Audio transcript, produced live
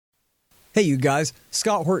Hey, you guys.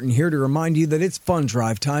 Scott Horton here to remind you that it's fund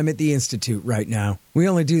drive time at the Institute right now. We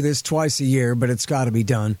only do this twice a year, but it's got to be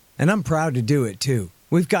done. And I'm proud to do it, too.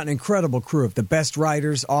 We've got an incredible crew of the best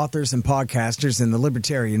writers, authors, and podcasters in the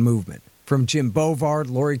libertarian movement. From Jim Bovard,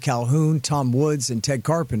 Lori Calhoun, Tom Woods, and Ted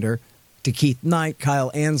Carpenter, to Keith Knight,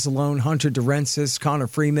 Kyle Anzalone, Hunter DeRensis, Connor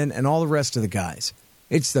Freeman, and all the rest of the guys.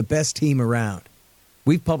 It's the best team around.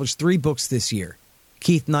 We've published 3 books this year.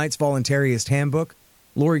 Keith Knight's Voluntarist Handbook,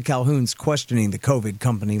 Lori Calhoun's Questioning the COVID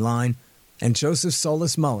Company Line, and Joseph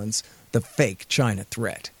Solis Mullins' The Fake China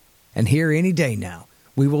Threat. And here any day now,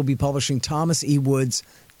 we will be publishing Thomas E. Wood's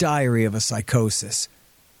Diary of a Psychosis,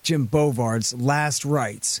 Jim Bovard's Last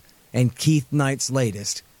Rites, and Keith Knight's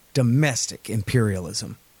latest, Domestic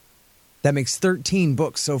Imperialism. That makes 13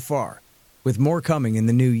 books so far, with more coming in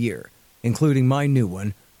the new year, including my new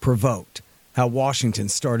one, Provoked, How Washington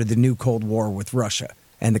Started the New Cold War with Russia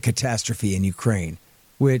and the Catastrophe in Ukraine,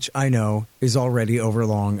 which I know is already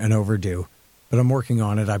overlong and overdue, but I'm working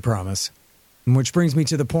on it, I promise. And which brings me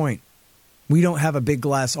to the point. We don't have a big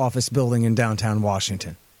glass office building in downtown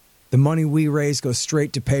Washington. The money we raise goes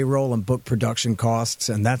straight to payroll and book production costs,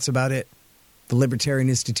 and that's about it. The Libertarian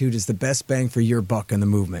Institute is the best bang for your buck in the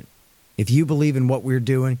movement. If you believe in what we're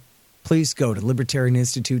doing, please go to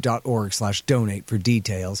libertarianinstitute.org/donate for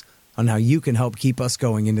details on how you can help keep us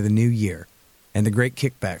going into the new year and the great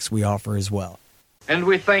kickbacks we offer as well. And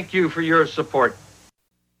we thank you for your support.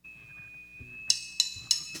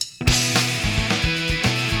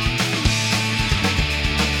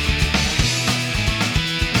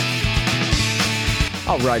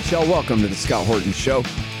 All right, y'all, welcome to the Scott Horton Show.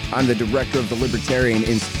 I'm the director of the Libertarian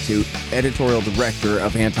Institute, editorial director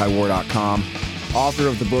of antiwar.com, author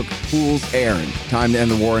of the book Fool's Errand, Time to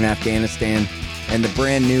End the War in Afghanistan, and the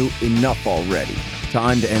brand new Enough Already,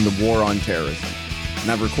 Time to End the War on Terrorism.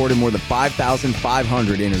 And I've recorded more than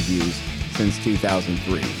 5,500 interviews since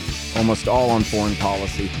 2003, almost all on foreign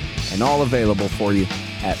policy, and all available for you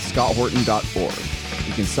at scotthorton.org.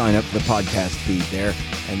 You can sign up for the podcast feed there,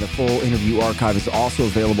 and the full interview archive is also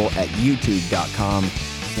available at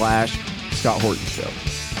youtube.com/Scott Horton Show.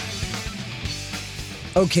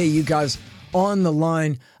 Okay, you guys, on the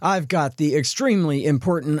line, I've got the extremely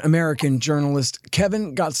important American journalist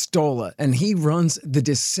Kevin Gosztola, and he runs The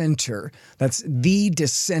Dissenter. That's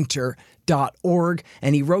thedissenter.org,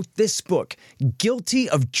 and he wrote this book, Guilty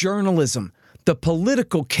of Journalism, The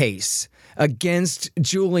Political Case Against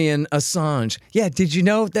Julian Assange. Yeah, did you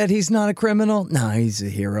know that he's not a criminal? No, he's a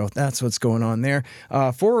hero. That's what's going on there.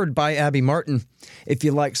 Forward by Abby Martin. If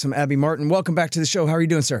you like some Abby Martin, welcome back to the show. How are you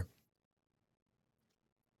doing, sir?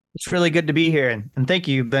 It's really good to be here, and thank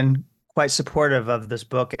you. You've been quite supportive of this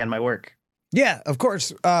book and my work. Yeah, of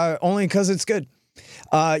course, only because it's good.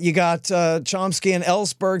 You got Chomsky and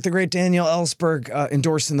Ellsberg, the great Daniel Ellsberg,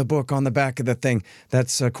 endorsing the book on the back of the thing.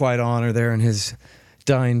 That's quite an honor there in his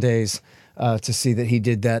dying days to see that he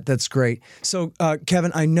did that. That's great. So,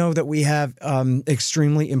 Kevin, I know that we have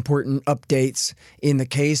extremely important updates in the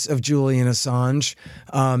case of Julian Assange,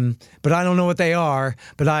 but I don't know what they are.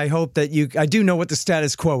 But I hope that I do know what the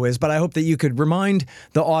status quo is, but I hope that you could remind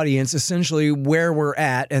the audience essentially where we're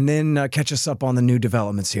at and then catch us up on the new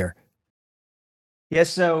developments here. Yes,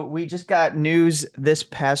 so we just got news this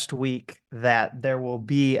past week that there will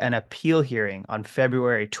be an appeal hearing on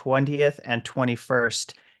February 20th and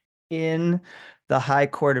 21st in the High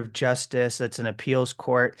Court of Justice. That's an appeals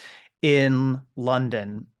court in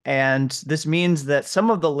London. And this means that some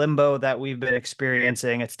of the limbo that we've been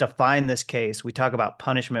experiencing, it's defined this case. We talk about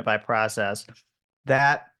punishment by process.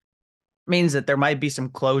 That means that there might be some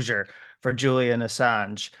closure for Julian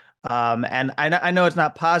Assange. And I know it's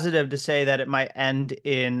not positive to say that it might end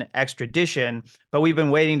in extradition, but we've been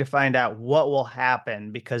waiting to find out what will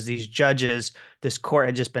happen because these judges, this court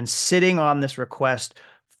had just been sitting on this request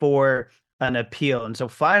for an appeal. And so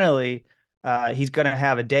finally, he's going to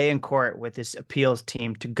have a day in court with his appeals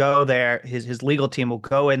team to go there. His legal team will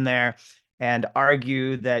go in there and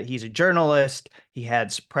argue that he's a journalist. He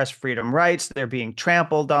had press freedom rights. They're being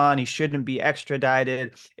trampled on. He shouldn't be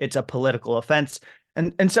extradited. It's a political offense.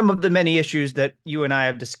 And some of the many issues that you and I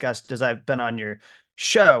have discussed as I've been on your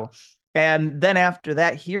show. And then after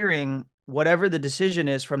that hearing, whatever the decision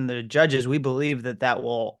is from the judges, we believe that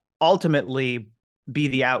will ultimately be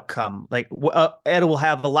the outcome. Like it will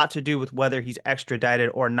have a lot to do with whether he's extradited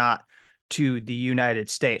or not to the United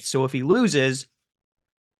States. So if he loses,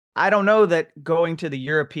 I don't know that going to the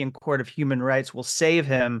European Court of Human Rights will save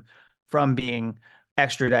him from being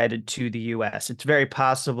extradited to the U.S. It's very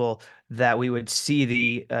possible that we would see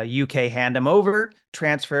the UK hand him over,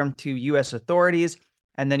 transfer him to U.S. authorities,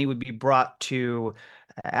 and then he would be brought to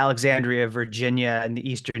Alexandria, Virginia, in the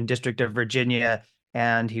Eastern District of Virginia,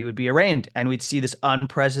 and he would be arraigned. And we'd see this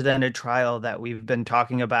unprecedented trial that we've been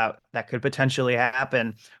talking about that could potentially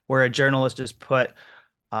happen, where a journalist is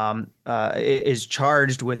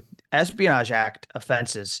charged with Espionage Act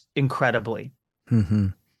offenses, incredibly. Mm-hmm.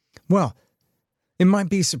 Well, it might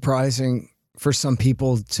be surprising for some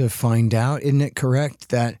people to find out, isn't it correct,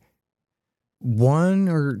 that one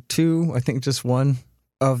or two, I think just one,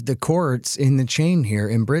 of the courts in the chain here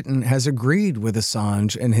in Britain has agreed with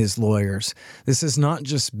Assange and his lawyers. This has not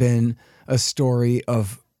just been a story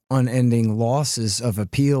of unending losses of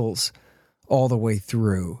appeals all the way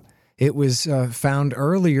through. It was found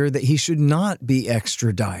earlier that he should not be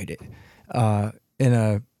extradited in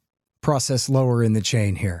a process lower in the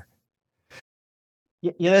chain here.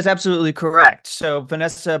 Yeah, that's absolutely correct. So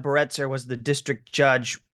Vanessa Baretzer was the district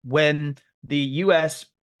judge when the U.S.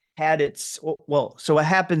 had its, well, so what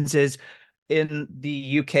happens is in the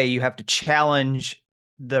U.K., you have to challenge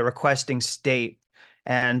the requesting state.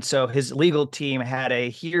 And so his legal team had a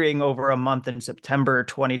hearing over a month in September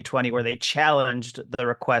 2020 where they challenged the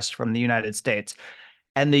request from the United States.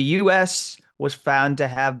 And the U.S. was found to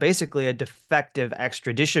have basically a defective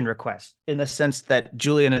extradition request in the sense that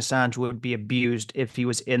Julian Assange would be abused if he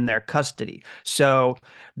was in their custody. So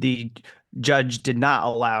the judge did not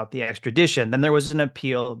allow the extradition. Then there was an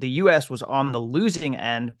appeal. The U.S. was on the losing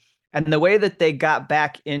end. And the way that they got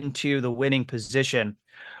back into the winning position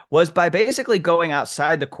was by basically going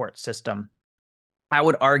outside the court system. I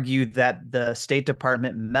would argue that the State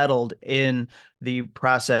Department meddled in the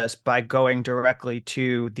process by going directly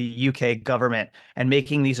to the UK government and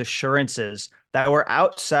making these assurances that were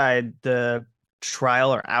outside the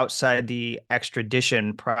trial or outside the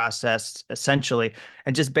extradition process, essentially,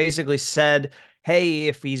 and just basically said, hey,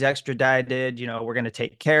 if he's extradited, we're going to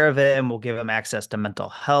take care of him. We'll give him access to mental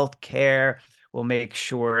health care. We'll make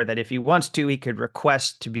sure that if he wants to, he could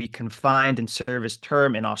request to be confined and serve his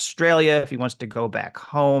term in Australia if he wants to go back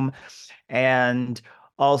home. And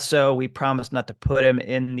also, we promise not to put him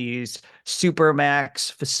in these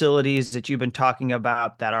supermax facilities that you've been talking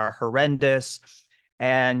about that are horrendous,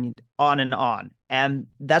 and on and on. And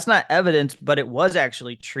that's not evidence, but it was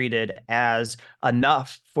actually treated as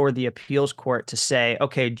enough for the appeals court to say,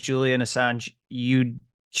 okay, Julian Assange, you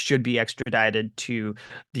should be extradited to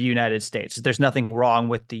the United States. There's nothing wrong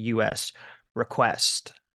with the U.S.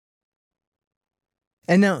 request.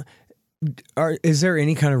 And now, is there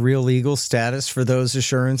any kind of real legal status for those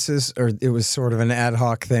assurances, or it was sort of an ad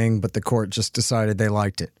hoc thing, but the court just decided they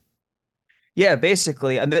liked it? Yeah,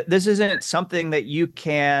 basically. And this isn't something that you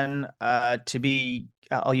can,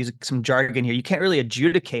 I'll use some jargon here, you can't really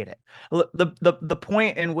adjudicate it. The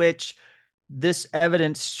point in which this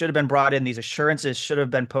evidence should have been brought in, these assurances should have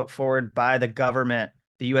been put forward by the government,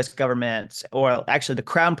 the U.S. government, or actually the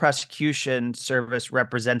Crown Prosecution Service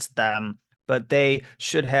represents them, but they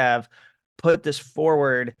should have put this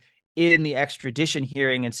forward in the extradition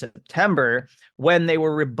hearing in September when they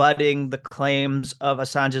were rebutting the claims of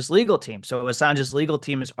Assange's legal team. So Assange's legal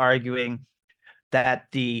team is arguing that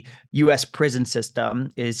the U.S. prison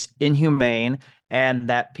system is inhumane and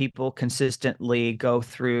that people consistently go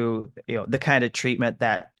through, the kind of treatment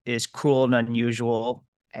that is cruel and unusual.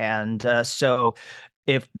 And so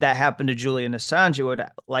if that happened to Julian Assange, it would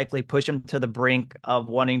likely push him to the brink of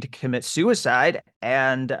wanting to commit suicide.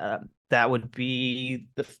 And that would be,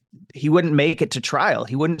 he wouldn't make it to trial.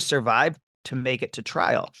 He wouldn't survive to make it to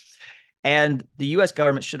trial. And the U.S.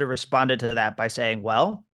 government should have responded to that by saying,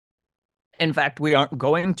 well, in fact, we aren't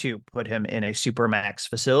going to put him in a supermax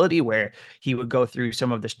facility where he would go through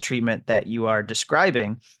some of this treatment that you are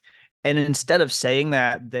describing. And instead of saying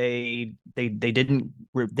that, they didn't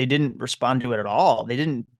respond to it at all. They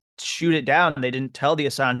didn't shoot it down. They didn't tell the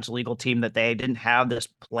Assange legal team that they didn't have this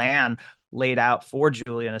plan laid out for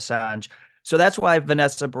Julian Assange. So that's why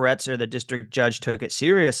Vanessa Baretzer, the district judge, took it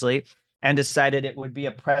seriously and decided it would be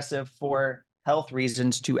oppressive for health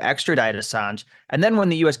reasons to extradite Assange. And then when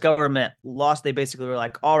the U.S. government lost, they basically were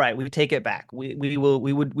like, all right, we take it back. We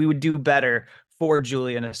would do better for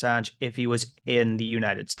Julian Assange if he was in the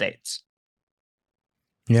United States.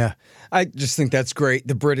 Yeah, I just think that's great.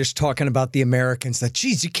 The British talking about the Americans, that,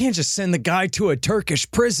 geez, you can't just send the guy to a Turkish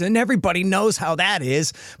prison. Everybody knows how that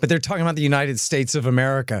is. But they're talking about the United States of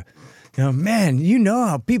America. Man,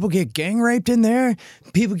 how people get gang raped in there?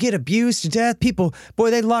 People get abused to death.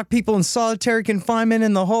 They lock people in solitary confinement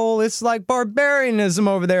in the hole. It's like barbarianism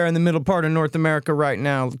over there in the middle part of North America right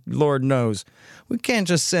now, Lord knows. We can't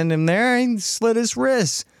just send him there. He slit his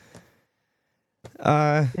wrists.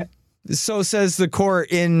 So says the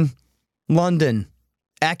court in London,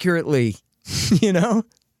 accurately,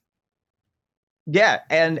 Yeah,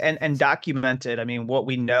 and documented. I mean, what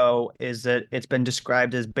we know is that it's been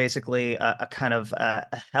described as basically a kind of a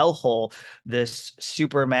hellhole. This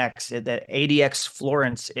supermax at ADX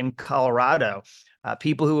Florence in Colorado.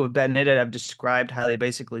 People who have been in it have described how they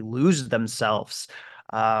basically lose themselves.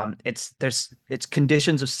 It's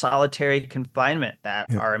conditions of solitary confinement that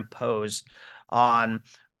Yeah. are imposed on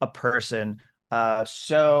a person.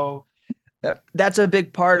 So that's a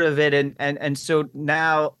big part of it, and so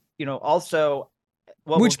now also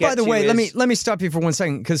what we'll Which, by get the to way, is let me stop you for 1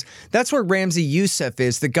 second, because that's where Ramzi Youssef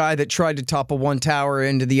is, the guy that tried to topple one tower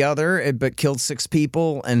into the other, but killed 6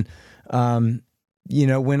 people, and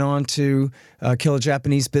went on to kill a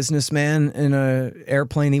Japanese businessman in a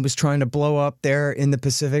airplane he was trying to blow up there in the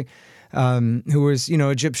Pacific, who was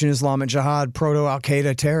Egyptian Islamic Jihad proto Al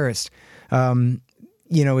Qaeda terrorist.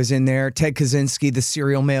 Is in there. Ted Kaczynski, the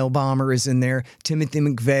serial mail bomber, is in there. Timothy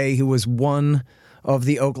McVeigh, who was one of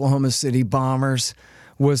the Oklahoma City bombers,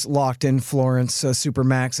 was locked in Florence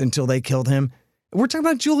Supermax until they killed him. We're talking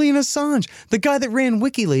about Julian Assange, the guy that ran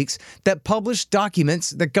WikiLeaks, that published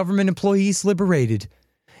documents that government employees liberated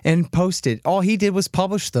and posted. All he did was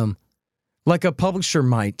publish them like a publisher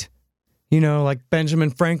might, like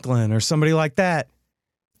Benjamin Franklin or somebody like that.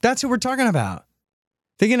 That's who we're talking about.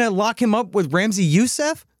 They're going to lock him up with Ramzi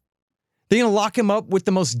Youssef? They're going to lock him up with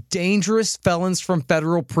the most dangerous felons from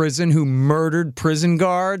federal prison who murdered prison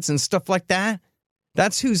guards and stuff like that?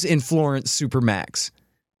 That's who's in Florence Supermax.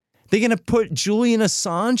 They're going to put Julian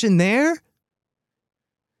Assange in there?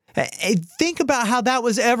 Think about how that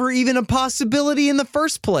was ever even a possibility in the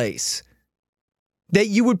first place. That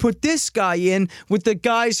you would put this guy in with the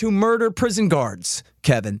guys who murder prison guards,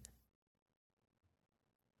 Kevin.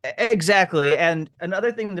 exactly. And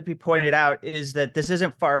another thing to be pointed out is that this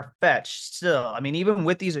isn't far-fetched still. I mean, even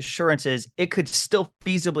with these assurances, it could still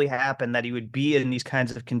feasibly happen that he would be in these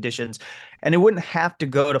kinds of conditions. And it wouldn't have to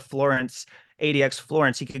go to Florence, ADX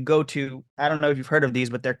Florence. He could go to, I don't know if you've heard of these,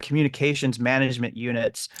 but they're communications management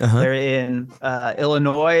units. They're in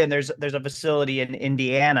Illinois, and there's a facility in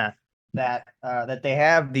Indiana that they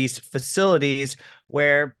have these facilities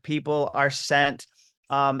where people are sent.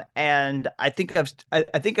 And I think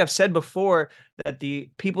I've said before that the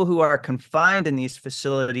people who are confined in these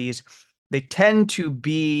facilities, they tend to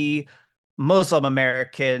be Muslim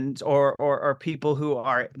Americans or people who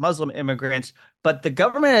are Muslim immigrants. But the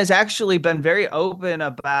government has actually been very open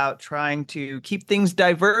about trying to keep things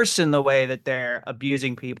diverse in the way that they're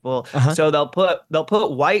abusing people. So they'll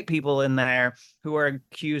put white people in there who are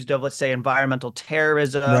accused of, let's say, environmental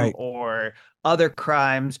terrorism or other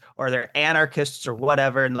crimes, or they're anarchists or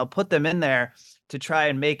whatever, and they'll put them in there to try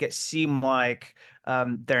and make it seem like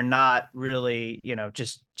they're not really,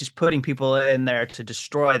 just putting people in there to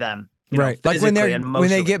destroy them. Right. Like when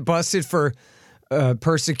they get busted for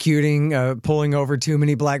persecuting, pulling over too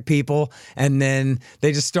many black people, and then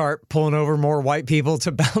they just start pulling over more white people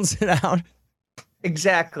to balance it out.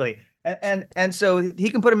 Exactly. And so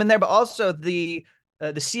he can put them in there, but also the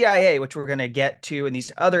CIA, which we're going to get to, and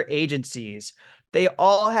these other agencies, they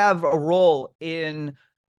all have a role in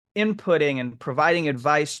inputting and providing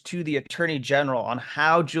advice to the Attorney General on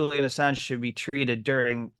how Julian Assange should be treated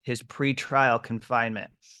during his pretrial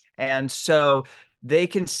confinement. And so they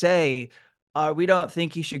can say, we don't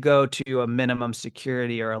think he should go to a minimum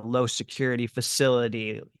security or a low security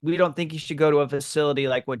facility. We don't think he should go to a facility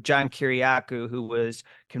like what John Kiriakou, who was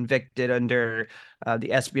convicted under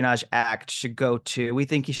the Espionage Act, should go to. We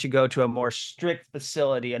think he should go to a more strict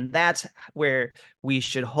facility, and that's where we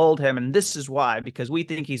should hold him. And this is why, because we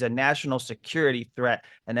think he's a national security threat,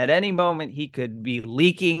 and at any moment he could be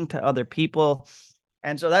leaking to other people.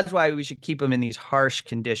 And so that's why we should keep him in these harsh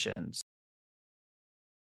conditions.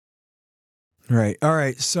 Right. All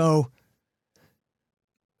right. So,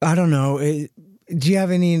 I don't know. Do you have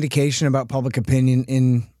any indication about public opinion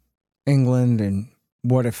in England and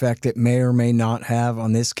what effect it may or may not have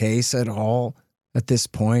on this case at all at this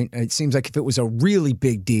point? It seems like if it was a really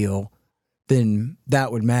big deal, then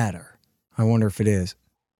that would matter. I wonder if it is.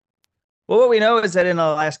 Well, what we know is that in the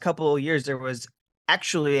last couple of years, there was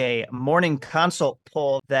actually a Morning Consult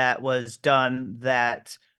poll that was done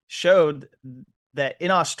that showed that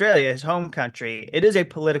in Australia, his home country, it is a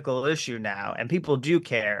political issue now, and people do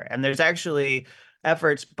care. And there's actually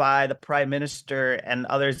efforts by the Prime Minister and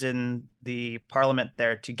others in the parliament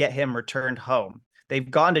there to get him returned home.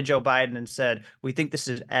 They've gone to Joe Biden and said, we think this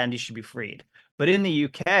is and he should be freed. But in the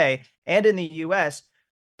UK and in the US,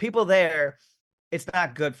 people there, it's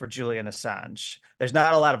not good for Julian Assange. There's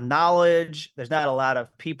not a lot of knowledge. There's not a lot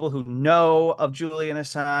of people who know of Julian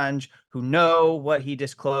Assange, who know what he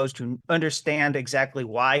disclosed, who understand exactly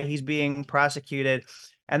why he's being prosecuted.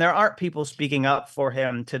 And there aren't people speaking up for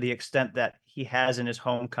him to the extent that he has in his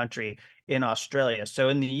home country in Australia. So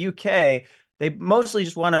in the UK, they mostly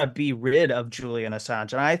just want to be rid of Julian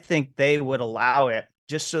Assange. And I think they would allow it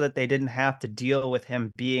just so that they didn't have to deal with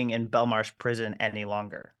him being in Belmarsh prison any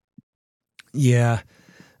longer. Yeah.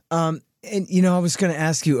 And, I was going to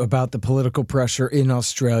ask you about the political pressure in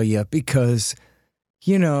Australia because,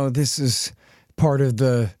 this is part of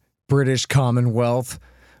the British Commonwealth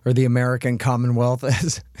or the American Commonwealth,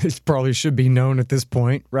 as it probably should be known at this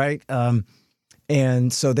point, right?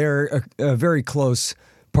 And so they're a very close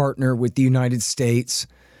partner with the United States,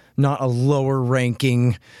 not a lower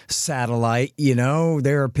ranking satellite.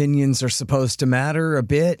 Their opinions are supposed to matter a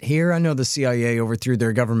bit here. I know the CIA overthrew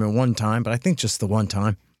their government one time, but I think just the one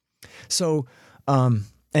time. So,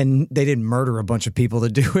 and they didn't murder a bunch of people to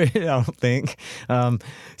do it, I don't think. But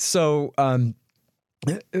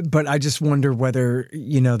I just wonder whether,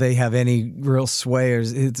 they have any real sway, or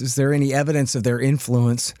is there any evidence of their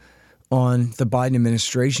influence on the Biden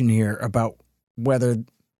administration here about whether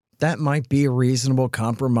that might be a reasonable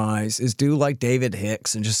compromise, is do like David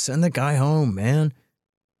Hicks and just send the guy home, man.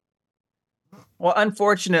 Well,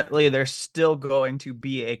 unfortunately, they're still going to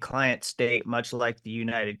be a client state, much like the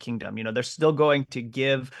United Kingdom. They're still going to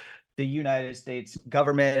give the United States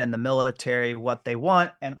government and the military what they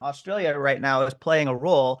want. And Australia right now is playing a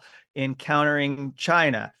role in countering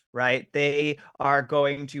China, right? They are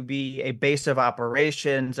going to be a base of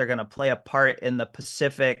operations. They're going to play a part in the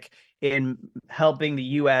Pacific in helping the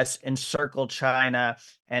U.S. encircle China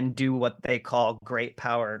and do what they call great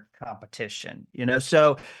power competition.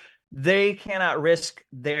 So they cannot risk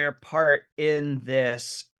their part in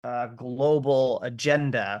this global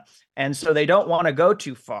agenda. And so they don't want to go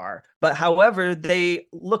too far. But however, they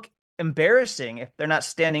look embarrassing if they're not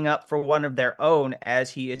standing up for one of their own, as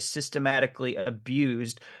he is systematically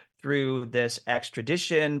abused through this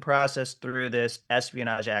extradition process, through this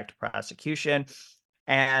Espionage Act prosecution.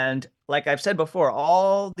 And like I've said before,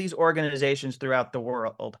 all these organizations throughout the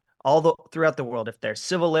world, if they're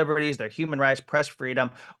civil liberties, their human rights, press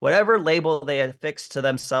freedom, whatever label they affix to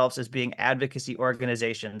themselves as being advocacy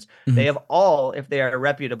organizations, they have all, if they are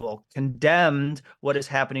reputable, condemned what is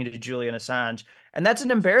happening to Julian Assange. And that's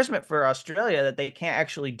an embarrassment for Australia that they can't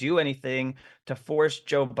actually do anything to force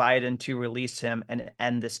Joe Biden to release him and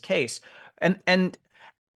end this case. And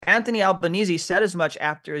Anthony Albanese said as much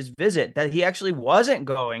after his visit, that he actually wasn't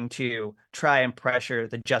going to try and pressure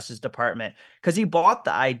the Justice Department because he bought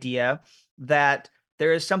the idea that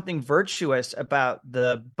there is something virtuous about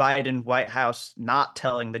the Biden White House not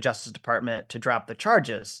telling the Justice Department to drop the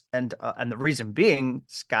charges. And the reason being,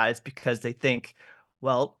 Scott, is because they think,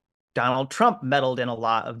 well, Donald Trump meddled in a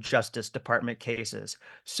lot of Justice Department cases.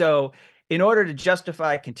 So in order to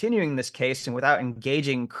justify continuing this case and without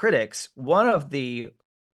engaging critics, one of the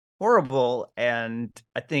horrible and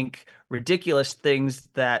I think ridiculous things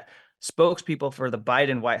that spokespeople for the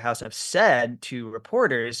Biden White House have said to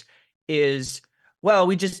reporters is, well,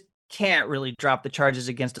 we just can't really drop the charges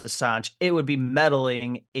against Assange. It would be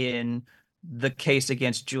meddling in the case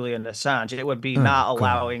against Julian Assange. It would be not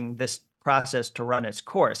allowing this process to run its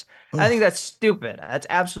course. I think that's stupid. That's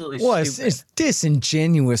absolutely stupid. It's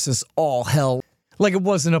disingenuous as all hell. Like it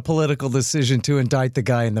wasn't a political decision to indict the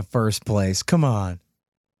guy in the first place. Come on.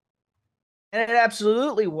 And it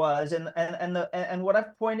absolutely was. And what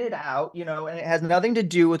I've pointed out, and it has nothing to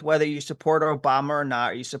do with whether you support Obama or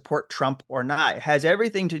not, or you support Trump or not. It has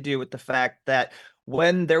everything to do with the fact that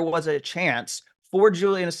when there was a chance for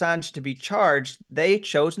Julian Assange to be charged, they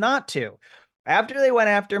chose not to. After they went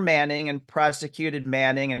after Manning and prosecuted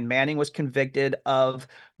Manning, and Manning was convicted of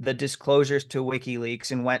the disclosures to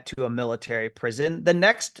WikiLeaks and went to a military prison, the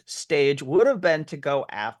next stage would have been to go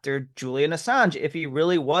after Julian Assange if he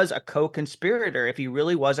really was a co-conspirator, if he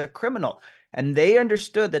really was a criminal. And they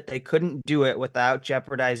understood that they couldn't do it without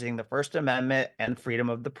jeopardizing the First Amendment and freedom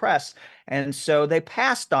of the press. And so they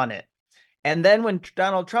passed on it. And then when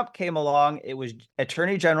Donald Trump came along, it was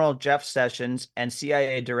Attorney General Jeff Sessions and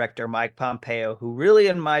CIA Director Mike Pompeo, who really,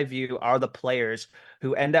 in my view, are the players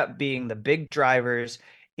who end up being the big drivers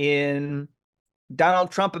in Donald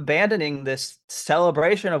Trump abandoning this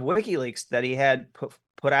celebration of WikiLeaks that he had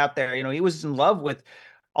put out there. He was in love with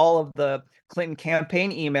all of the Clinton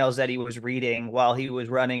campaign emails that he was reading while he was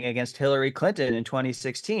running against Hillary Clinton in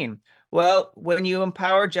 2016. Well, when you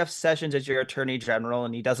empower Jeff Sessions as your attorney general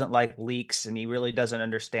and he doesn't like leaks and he really doesn't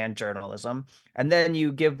understand journalism, and then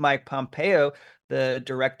you give Mike Pompeo the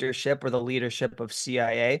directorship or the leadership of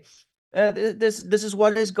CIA, this is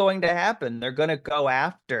what is going to happen. They're going to go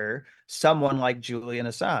after someone like Julian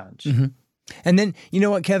Assange. Mm-hmm. And then, you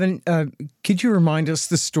know what, Kevin, could you remind us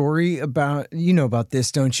the story about, about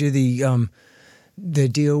this, don't you? The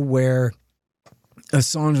deal where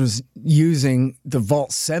Assange was using the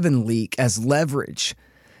Vault 7 leak as leverage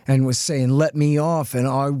and was saying, let me off and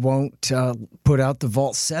I won't put out the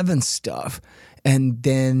Vault 7 stuff. And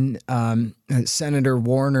then Senator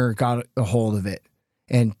Warner got a hold of it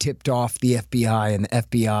and tipped off the FBI, and the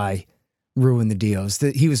FBI ruined the deals.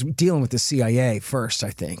 He was dealing with the CIA first, I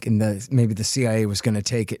think, and maybe the CIA was going to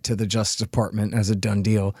take it to the Justice Department as a done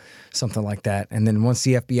deal, something like that. And then once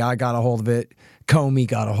the FBI got a hold of it, Comey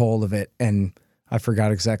got a hold of it, and I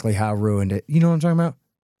forgot exactly how ruined it. You know what I'm talking about?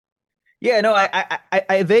 Yeah, no,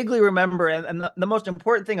 I vaguely remember, and the most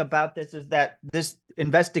important thing about this is that this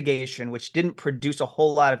investigation, which didn't produce a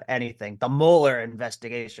whole lot of anything, the Mueller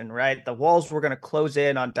investigation, right? The walls were going to close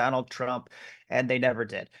in on Donald Trump, and they never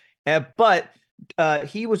did. But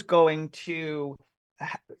he was going to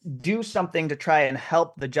do something to try and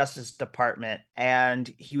help the Justice Department,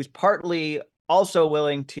 and he was partly also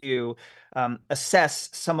willing to assess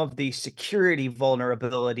some of the security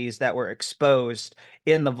vulnerabilities that were exposed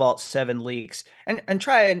in the Vault 7 leaks, and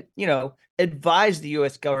try and, advise the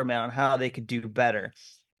U.S. government on how they could do better.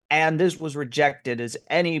 And this was rejected as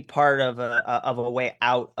any part of a way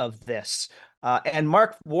out of this. And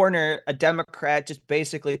Mark Warner, a Democrat, just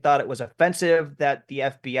basically thought it was offensive that the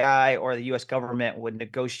FBI or the U.S. government would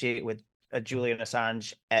negotiate with Julian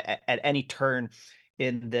Assange at any turn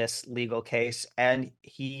in this legal case, and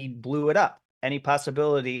he blew it up. Any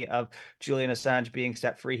possibility of Julian Assange being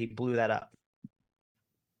set free, he blew that up.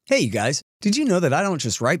 Hey, you guys, did you know that I don't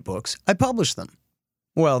just write books, I publish them?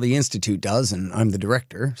 Well, the Institute does, and I'm the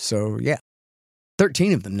director, so yeah.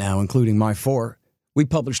 13 of them now, including my 4. We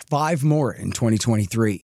published 5 more in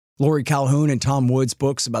 2023. Lori Calhoun and Tom Wood's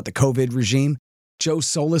books about the COVID regime, Joe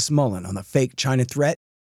Solis Mullen on the fake China threat,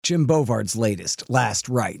 Jim Bovard's latest, Last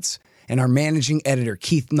Rites, and our managing editor,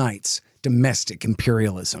 Keith Knight's Domestic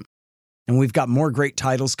Imperialism. And we've got more great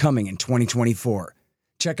titles coming in 2024.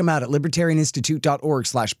 Check them out at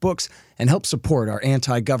libertarianinstitute.org/books and help support our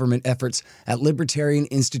anti-government efforts at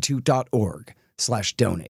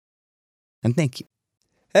libertarianinstitute.org/donate. And thank you.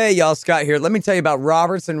 Hey, y'all, Scott here. Let me tell you about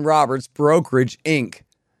Roberts & Roberts Brokerage, Inc.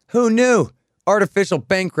 Who knew? Artificial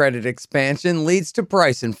bank credit expansion leads to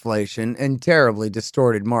price inflation and terribly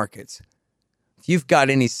distorted markets. If you've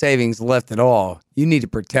got any savings left at all, you need to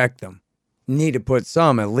protect them. You need to put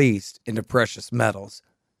some, at least, into precious metals.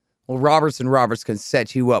 Well, Roberts & Roberts can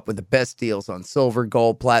set you up with the best deals on silver,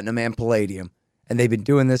 gold, platinum, and palladium, and they've been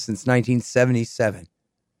doing this since 1977.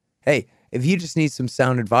 Hey, if you just need some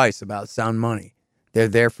sound advice about sound money, they're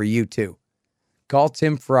there for you, too. Call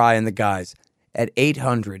Tim Fry and the guys at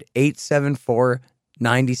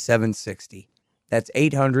 800-874-9760. That's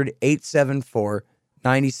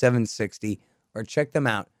 800-874-9760, or check them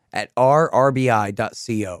out at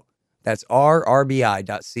rrbi.co. That's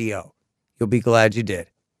rrbi.co. You'll be glad you did.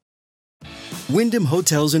 Wyndham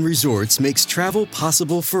Hotels and Resorts makes travel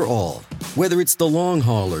possible for all. Whether it's the long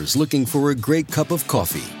haulers looking for a great cup of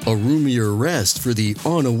coffee, a roomier rest for the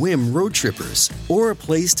on-a-whim road trippers, or a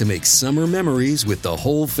place to make summer memories with the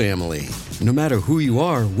whole family. No matter who you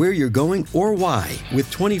are, where you're going, or why, with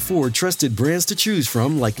 24 trusted brands to choose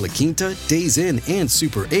from like La Quinta, Days Inn, and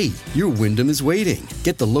Super 8, your Wyndham is waiting.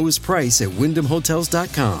 Get the lowest price at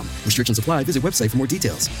wyndhamhotels.com. Restrictions apply. Visit website for more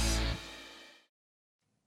details.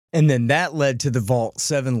 And then that led to the Vault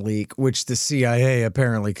 7 leak, which the CIA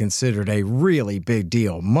apparently considered a really big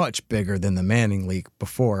deal, much bigger than the Manning leak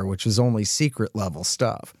before, which was only secret level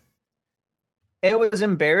stuff. It was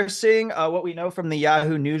embarrassing. What we know from the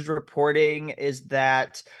Yahoo News reporting is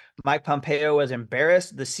that Mike Pompeo was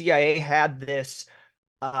embarrassed. The CIA had this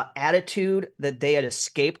attitude that they had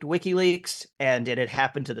escaped WikiLeaks, and it had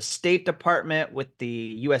happened to the State Department with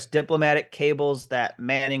the U.S. diplomatic cables that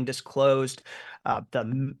Manning disclosed.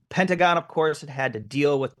 The Pentagon, of course, had to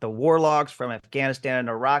deal with the war logs from Afghanistan and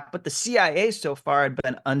Iraq, but the CIA so far had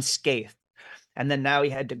been unscathed. And then now he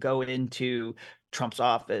had to go into Trump's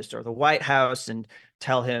office or the White House and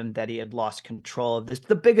tell him that he had lost control of this.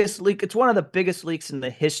 The biggest leak. It's one of the biggest leaks in the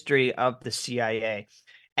history of the CIA.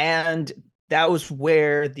 And that was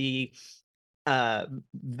where the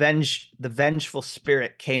vengeful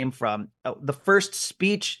spirit came from. The first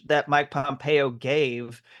speech that Mike Pompeo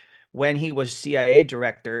gave when he was CIA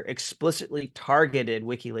director explicitly targeted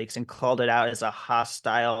WikiLeaks and called it out as a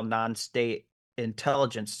hostile non-state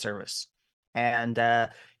intelligence service. And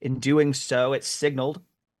in doing so, it signaled,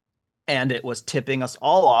 and it was tipping us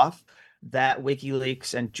all off, that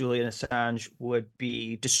WikiLeaks and Julian Assange would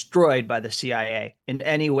be destroyed by the CIA in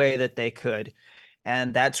any way that they could.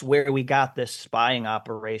 And that's where we got this spying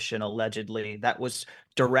operation, allegedly, that was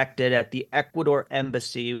directed at the Ecuador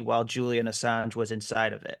embassy while Julian Assange was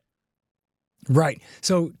inside of it. Right.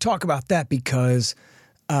 So talk about that, because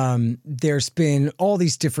there's been all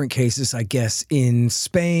these different cases, I guess, in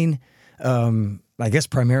Spain, I guess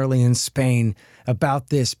primarily in Spain, about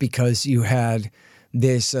this, because you had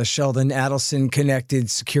this Sheldon Adelson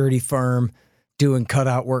connected security firm doing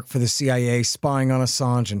cutout work for the CIA, spying on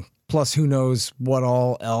Assange, and plus who knows what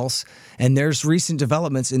all else. And there's recent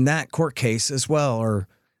developments in that court case as well, or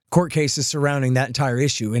court cases surrounding that entire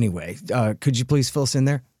issue anyway. Could you please fill us in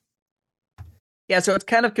there? Yeah, so it's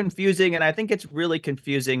kind of confusing, and I think it's really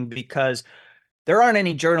confusing because there aren't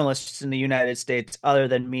any journalists in the United States other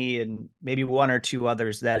than me and maybe one or two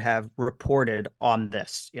others that have reported on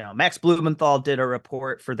this. Max Blumenthal did a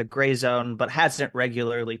report for the Gray Zone, but hasn't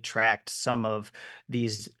regularly tracked some of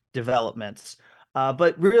these developments.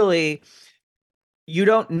 But really, you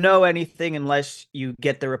don't know anything unless you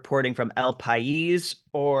get the reporting from El País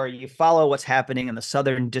or you follow what's happening in the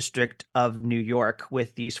Southern District of New York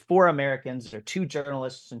with these 4 Americans, or 2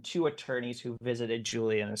 journalists and 2 attorneys who visited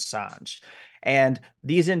Julian Assange. And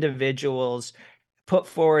these individuals put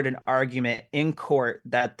forward an argument in court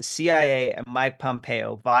that the CIA and Mike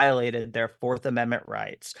Pompeo violated their Fourth Amendment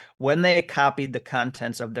rights when they copied the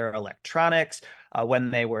contents of their electronics,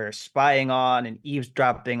 when they were spying on and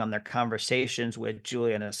eavesdropping on their conversations with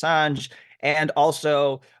Julian Assange, and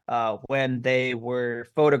also when they were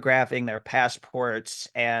photographing their passports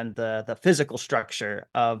and the physical structure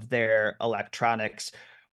of their electronics,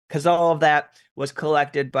 because all of that was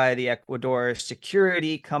collected by the Ecuador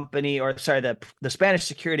security company, or sorry, the Spanish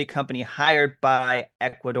security company hired by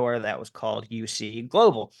Ecuador that was called UC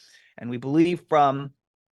Global. And we believe from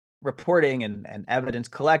reporting and evidence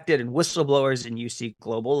collected and whistleblowers in UC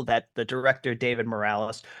Global that the director, David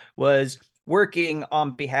Morales, was working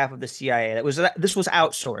on behalf of the CIA. This was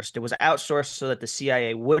outsourced. It was outsourced so that the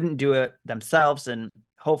CIA wouldn't do it themselves, and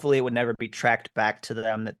hopefully it would never be tracked back to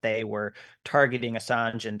them that they were targeting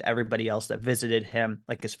Assange and everybody else that visited him,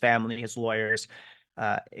 like his family, his lawyers,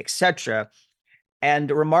 etc.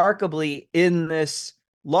 And remarkably, in this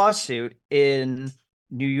lawsuit in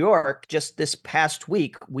New York, just this past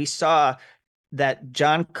week, we saw that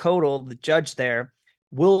John Kodal, the judge there,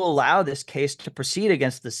 will allow this case to proceed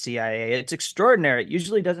against the CIA. It's extraordinary. It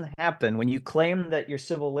usually doesn't happen. When you claim that your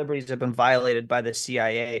civil liberties have been violated by the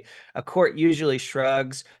CIA, a court usually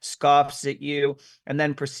shrugs, scoffs at you, and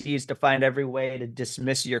then proceeds to find every way to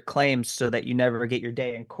dismiss your claims so that you never get your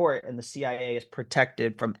day in court, and the CIA is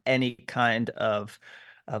protected from any kind of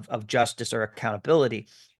justice or accountability.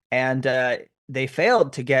 And they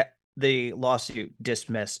failed to get the lawsuit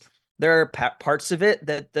dismissed. There are parts of it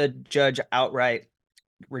that the judge outright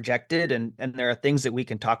rejected, and there are things that we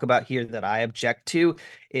can talk about here that I object to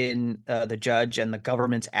in the judge and the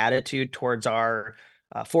government's attitude towards our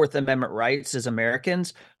Fourth Amendment rights as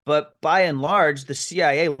Americans. But by and large, the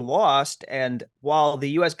CIA lost, and while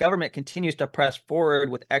the U.S. government continues to press forward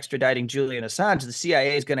with extraditing Julian Assange, the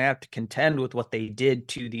CIA is going to have to contend with what they did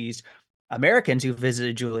to these Americans who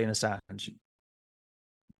visited Julian Assange.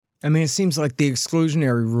 I mean, it seems like the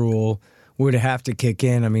exclusionary rule would have to kick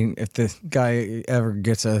in. I mean, if the guy ever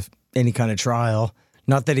gets any kind of trial,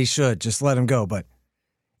 not that he should, just let him go. But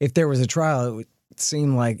if there was a trial, it would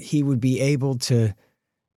seem like he would be able to,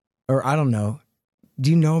 or I don't know. Do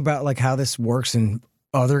you know about like how this works in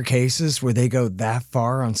other cases where they go that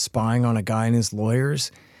far on spying on a guy and his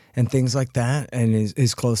lawyers and things like that, and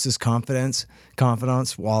his closest confidants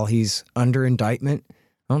while he's under indictment?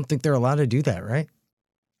 I don't think they're allowed to do that, right?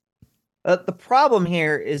 The problem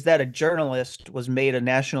here is that a journalist was made a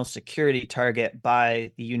national security target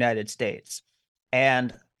by the United States.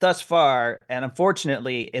 And thus far, and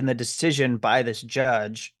unfortunately, in the decision by this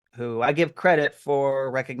judge, who I give credit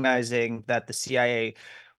for recognizing that the CIA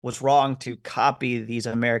was wrong to copy these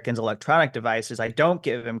Americans' electronic devices, I don't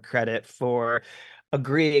give him credit for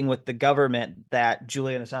agreeing with the government that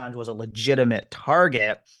Julian Assange was a legitimate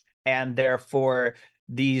target, and therefore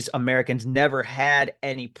these Americans never had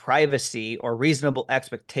any privacy or reasonable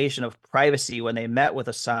expectation of privacy when they met with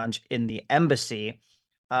Assange in the embassy.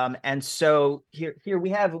 And so here we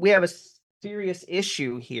have a serious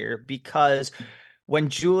issue here, because when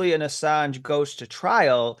Julian Assange goes to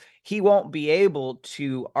trial, he won't be able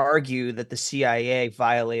to argue that the CIA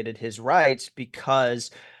violated his rights,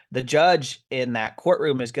 because the judge in that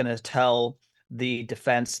courtroom is going to tell the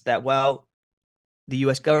defense that, well, the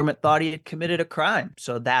U.S. government thought he had committed a crime,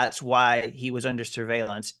 so that's why he was under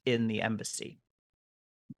surveillance in the embassy.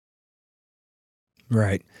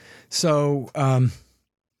 Right. So,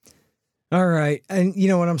 All right. And you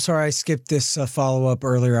know what? I'm sorry I skipped this follow-up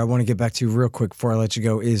earlier. I want to get back to real quick before I let you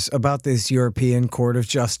go is about this European Court of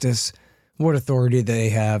Justice. What authority they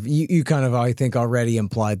have. You kind of, I think, already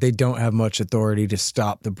implied they don't have much authority to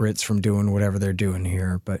stop the Brits from doing whatever they're doing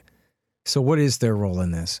here. But so what is their role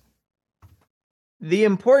in this? The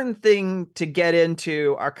important thing to get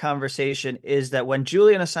into our conversation is that when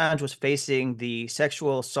Julian Assange was facing the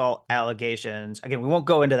sexual assault allegations, again, we won't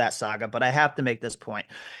go into that saga, but I have to make this point.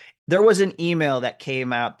 There was an email that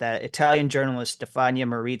came out that Italian journalist Stefania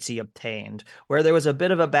Marizzi obtained, where there was a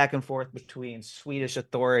bit of a back and forth between Swedish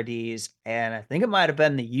authorities and I think it might have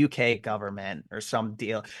been the UK government or some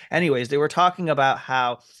deal. Anyways, they were talking about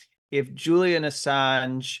how if Julian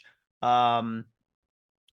Assange,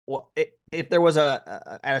 if there was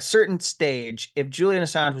at a certain stage, if Julian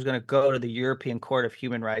Assange was going to go to the European Court of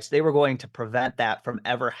Human Rights, they were going to prevent that from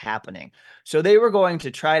ever happening. So they were going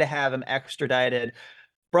to try to have him extradited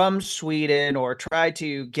from Sweden or try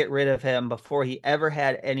to get rid of him before he ever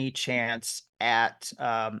had any chance at,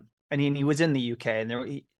 I mean, he was in the UK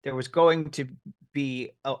and there was going to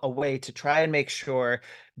be a way to try and make sure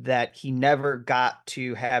that he never got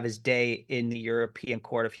to have his day in the European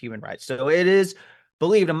Court of Human Rights. So it is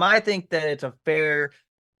believed, and I think that it's a fair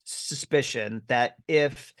suspicion that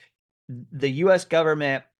if the U.S.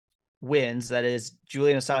 government wins, that is,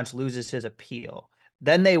 Julian Assange loses his appeal,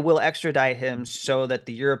 then they will extradite him so that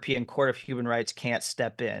the European Court of Human Rights can't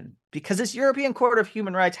step in. Because this European Court of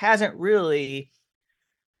Human Rights hasn't really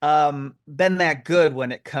been that good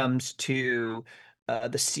when it comes to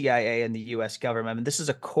the CIA and the U.S. government. I mean, this is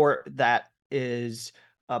a court that has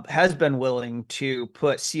been willing to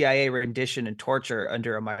put CIA rendition and torture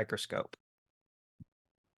under a microscope.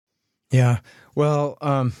 Yeah,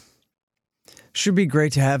 well, should be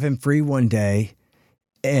great to have him free one day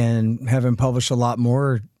and have him publish a lot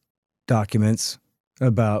more documents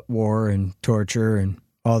about war and torture and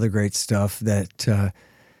all the great stuff that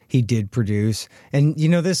he did produce. And, you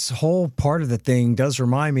know, this whole part of the thing does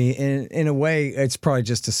remind me, in a way, it's probably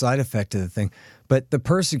just a side effect of the thing, but the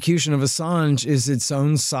persecution of Assange is its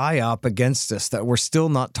own psyop against us, that we're still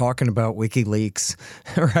not talking about WikiLeaks,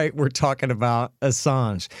 right? We're talking about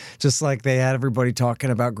Assange, just like they had everybody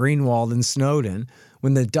talking about Greenwald and Snowden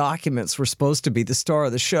when the documents were supposed to be the star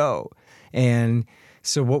of the show. And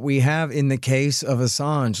so what we have in the case of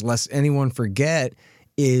Assange, lest anyone forget,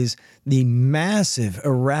 is the massive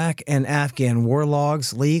Iraq and Afghan war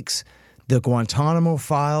logs leaks, the Guantanamo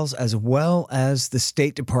files, as well as the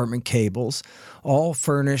State Department cables, all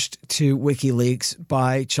furnished to WikiLeaks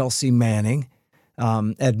by Chelsea Manning,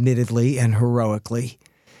 admittedly and heroically.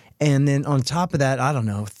 And then on top of that, I don't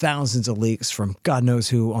know, thousands of leaks from God knows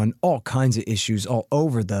who on all kinds of issues all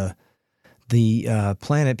over the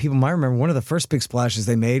planet. People might remember one of the first big splashes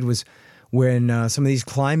they made was when some of these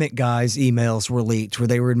climate guys' emails were leaked, where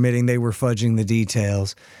they were admitting they were fudging the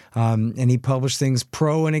details. And he published things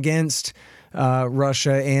pro and against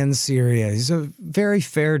Russia and Syria. He's a very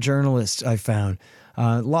fair journalist, I found.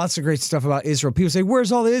 Lots of great stuff about Israel. People say,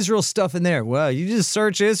 where's all the Israel stuff in there? Well, you just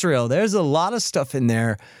search Israel. There's a lot of stuff in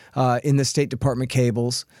there in the State Department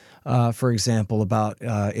cables, for example, about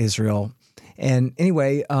Israel. And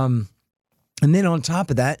anyway, and then on top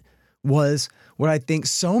of that was what I think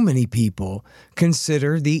so many people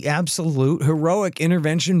consider the absolute heroic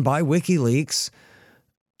intervention by WikiLeaks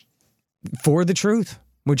for the truth,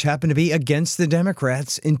 which happened to be against the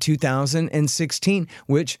Democrats in 2016,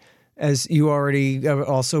 which, as you already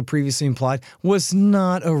also previously implied, was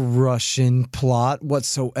not a Russian plot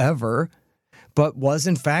whatsoever, but was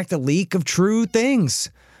in fact a leak of true things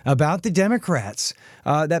about the Democrats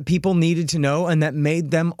that people needed to know and that made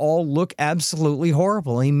them all look absolutely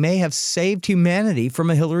horrible. He may have saved humanity from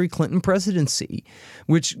a Hillary Clinton presidency,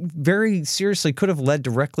 which very seriously could have led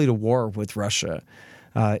directly to war with Russia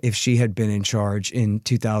if she had been in charge in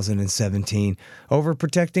 2017 over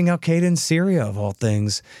protecting al-Qaeda in Syria, of all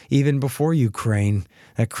things, even before Ukraine,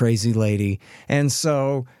 that crazy lady. And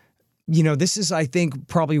so, you know, this is, I think,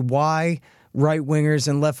 probably why right-wingers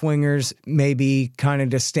and left-wingers maybe kind of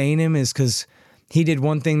disdain him, is because he did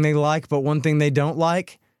one thing they like, but one thing they don't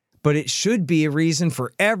like. But it should be a reason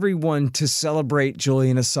for everyone to celebrate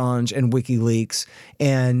Julian Assange and WikiLeaks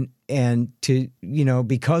and to, you know,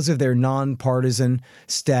 because of their nonpartisan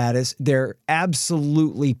status, their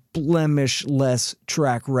absolutely blemishless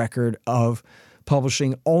track record of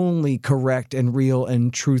publishing only correct and real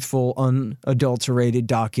and truthful, unadulterated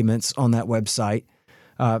documents on that website.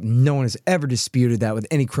 No one has ever disputed that with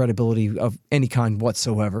any credibility of any kind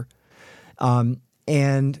whatsoever.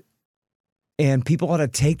 And And people ought to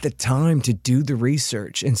take the time to do the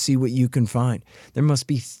research and see what you can find. There must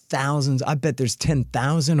be thousands. I bet there's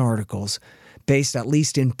 10,000 articles based at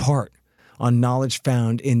least in part on knowledge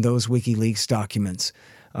found in those WikiLeaks documents.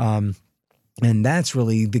 And that's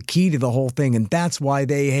really the key to the whole thing. And that's why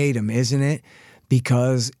they hate him, isn't it?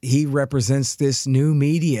 Because he represents this new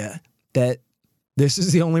media that this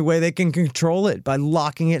is the only way they can control it, by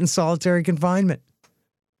locking it in solitary confinement.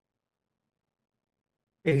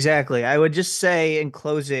 Exactly. I would just say in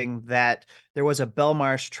closing that there was a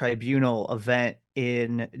Belmarsh Tribunal event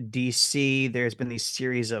in DC. There's been these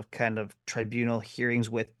series of kind of tribunal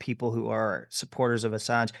hearings with people who are supporters of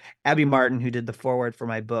Assange. Abby Martin, who did the foreword for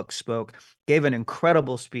my book, gave an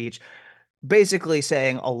incredible speech, basically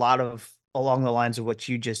saying a lot of along the lines of what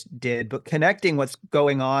you just did, but connecting what's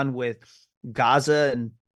going on with Gaza.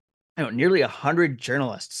 And nearly 100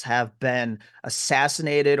 journalists have been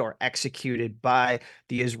assassinated or executed by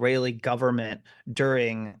the Israeli government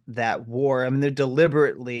during that war. I mean, they're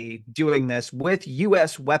deliberately doing this with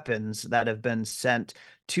U.S. weapons that have been sent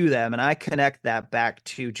to them. And I connect that back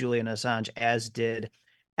to Julian Assange, as did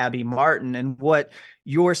Abby Martin. And what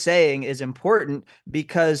you're saying is important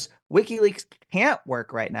because WikiLeaks can't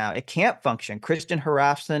work right now. It can't function. Christian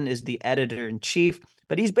Harafson is the editor-in-chief,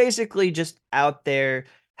 but he's basically just out there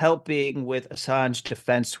helping with Assange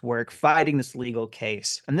defense work, fighting this legal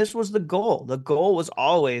case. And this was the goal. The goal was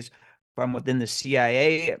always from within the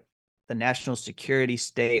CIA, the national security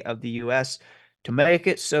state of the US, to make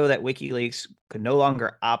it so that WikiLeaks could no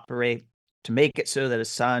longer operate, to make it so that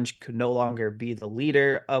Assange could no longer be the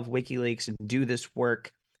leader of WikiLeaks and do this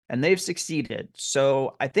work. And they've succeeded.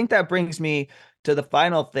 So I think that brings me to the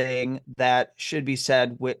final thing that should be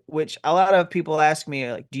said, which a lot of people ask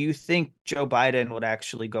me, like, do you think Joe Biden would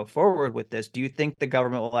actually go forward with this? Do you think the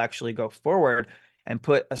government will actually go forward and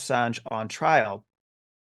put Assange on trial?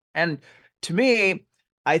 And to me,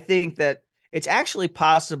 I think that it's actually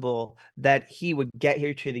possible that he would get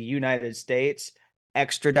here to the United States,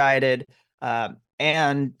 extradited,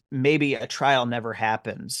 and maybe a trial never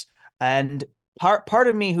happens. And part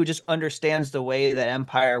of me who just understands the way that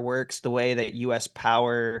empire works, the way that U.S.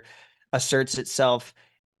 power asserts itself,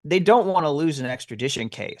 they don't want to lose an extradition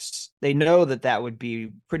case. They know that that would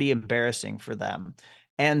be pretty embarrassing for them.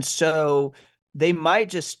 And so they might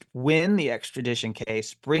just win the extradition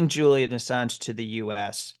case, bring Julian Assange to the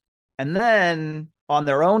U.S., and then on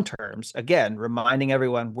their own terms, again, reminding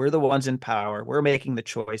everyone, we're the ones in power. We're making the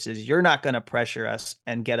choices. You're not going to pressure us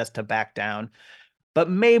and get us to back down. But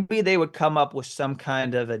maybe they would come up with some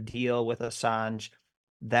kind of a deal with Assange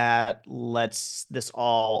that lets this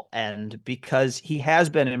all end, because he has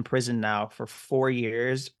been in prison now for 4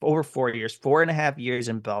 years, over 4 years, 4.5 years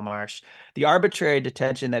in Belmarsh. The arbitrary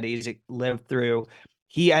detention that he's lived through,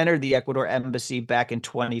 he entered the Ecuador embassy back in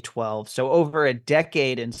 2012. So over a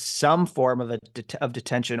decade in some form of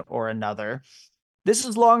detention or another. This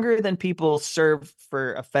is longer than people serve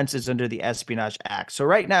for offenses under the Espionage Act. So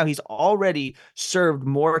right now, he's already served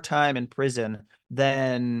more time in prison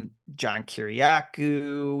than John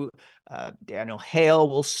Kiriakou, Daniel Hale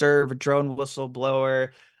will serve, a drone whistleblower,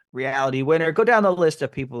 Reality Winner. Go down the list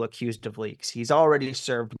of people accused of leaks. He's already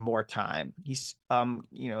served more time. He's,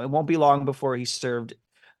 it won't be long before he served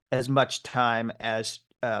as much time as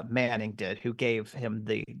Manning did, who gave him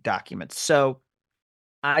the documents. So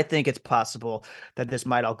I think it's possible that this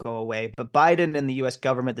might all go away, but Biden and the U.S.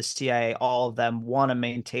 government, the CIA, all of them want to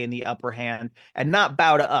maintain the upper hand and not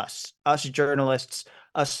bow to us journalists,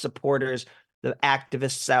 us supporters, the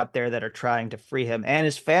activists out there that are trying to free him, and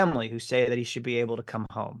his family, who say that he should be able to come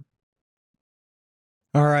home.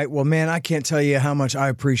 All right. Well, man, I can't tell you how much I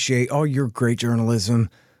appreciate all your great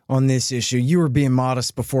journalism on this issue. You were being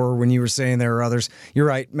modest before when you were saying there are others. You're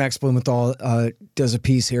right. Max Blumenthal does a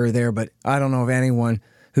piece here or there, but I don't know of anyone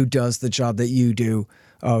who does the job that you do,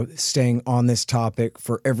 staying on this topic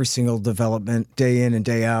for every single development, day in and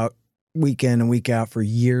day out, week in and week out, for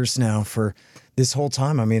years now, for this whole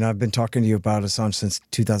time. I mean, I've been talking to you about Assange since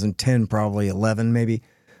 2010, probably 11, maybe.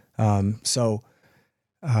 Man,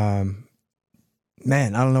 I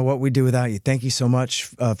don't know what we'd do without you. Thank you so much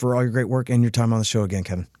for all your great work and your time on the show again,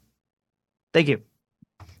 Kevin. Thank you.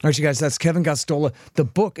 All right, you guys, that's Kevin Gosztola. The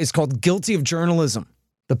book is called Guilty of Journalism: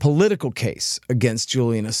 The Political Case Against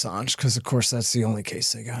Julian Assange, because, of course, that's the only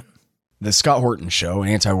case they got. The Scott Horton Show,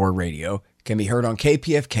 Anti-War Radio, can be heard on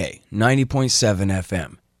KPFK 90.7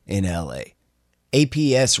 FM in LA,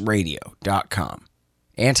 APSradio.com,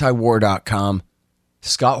 antiwar.com,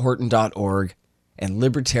 scotthorton.org, and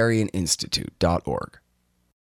libertarianinstitute.org.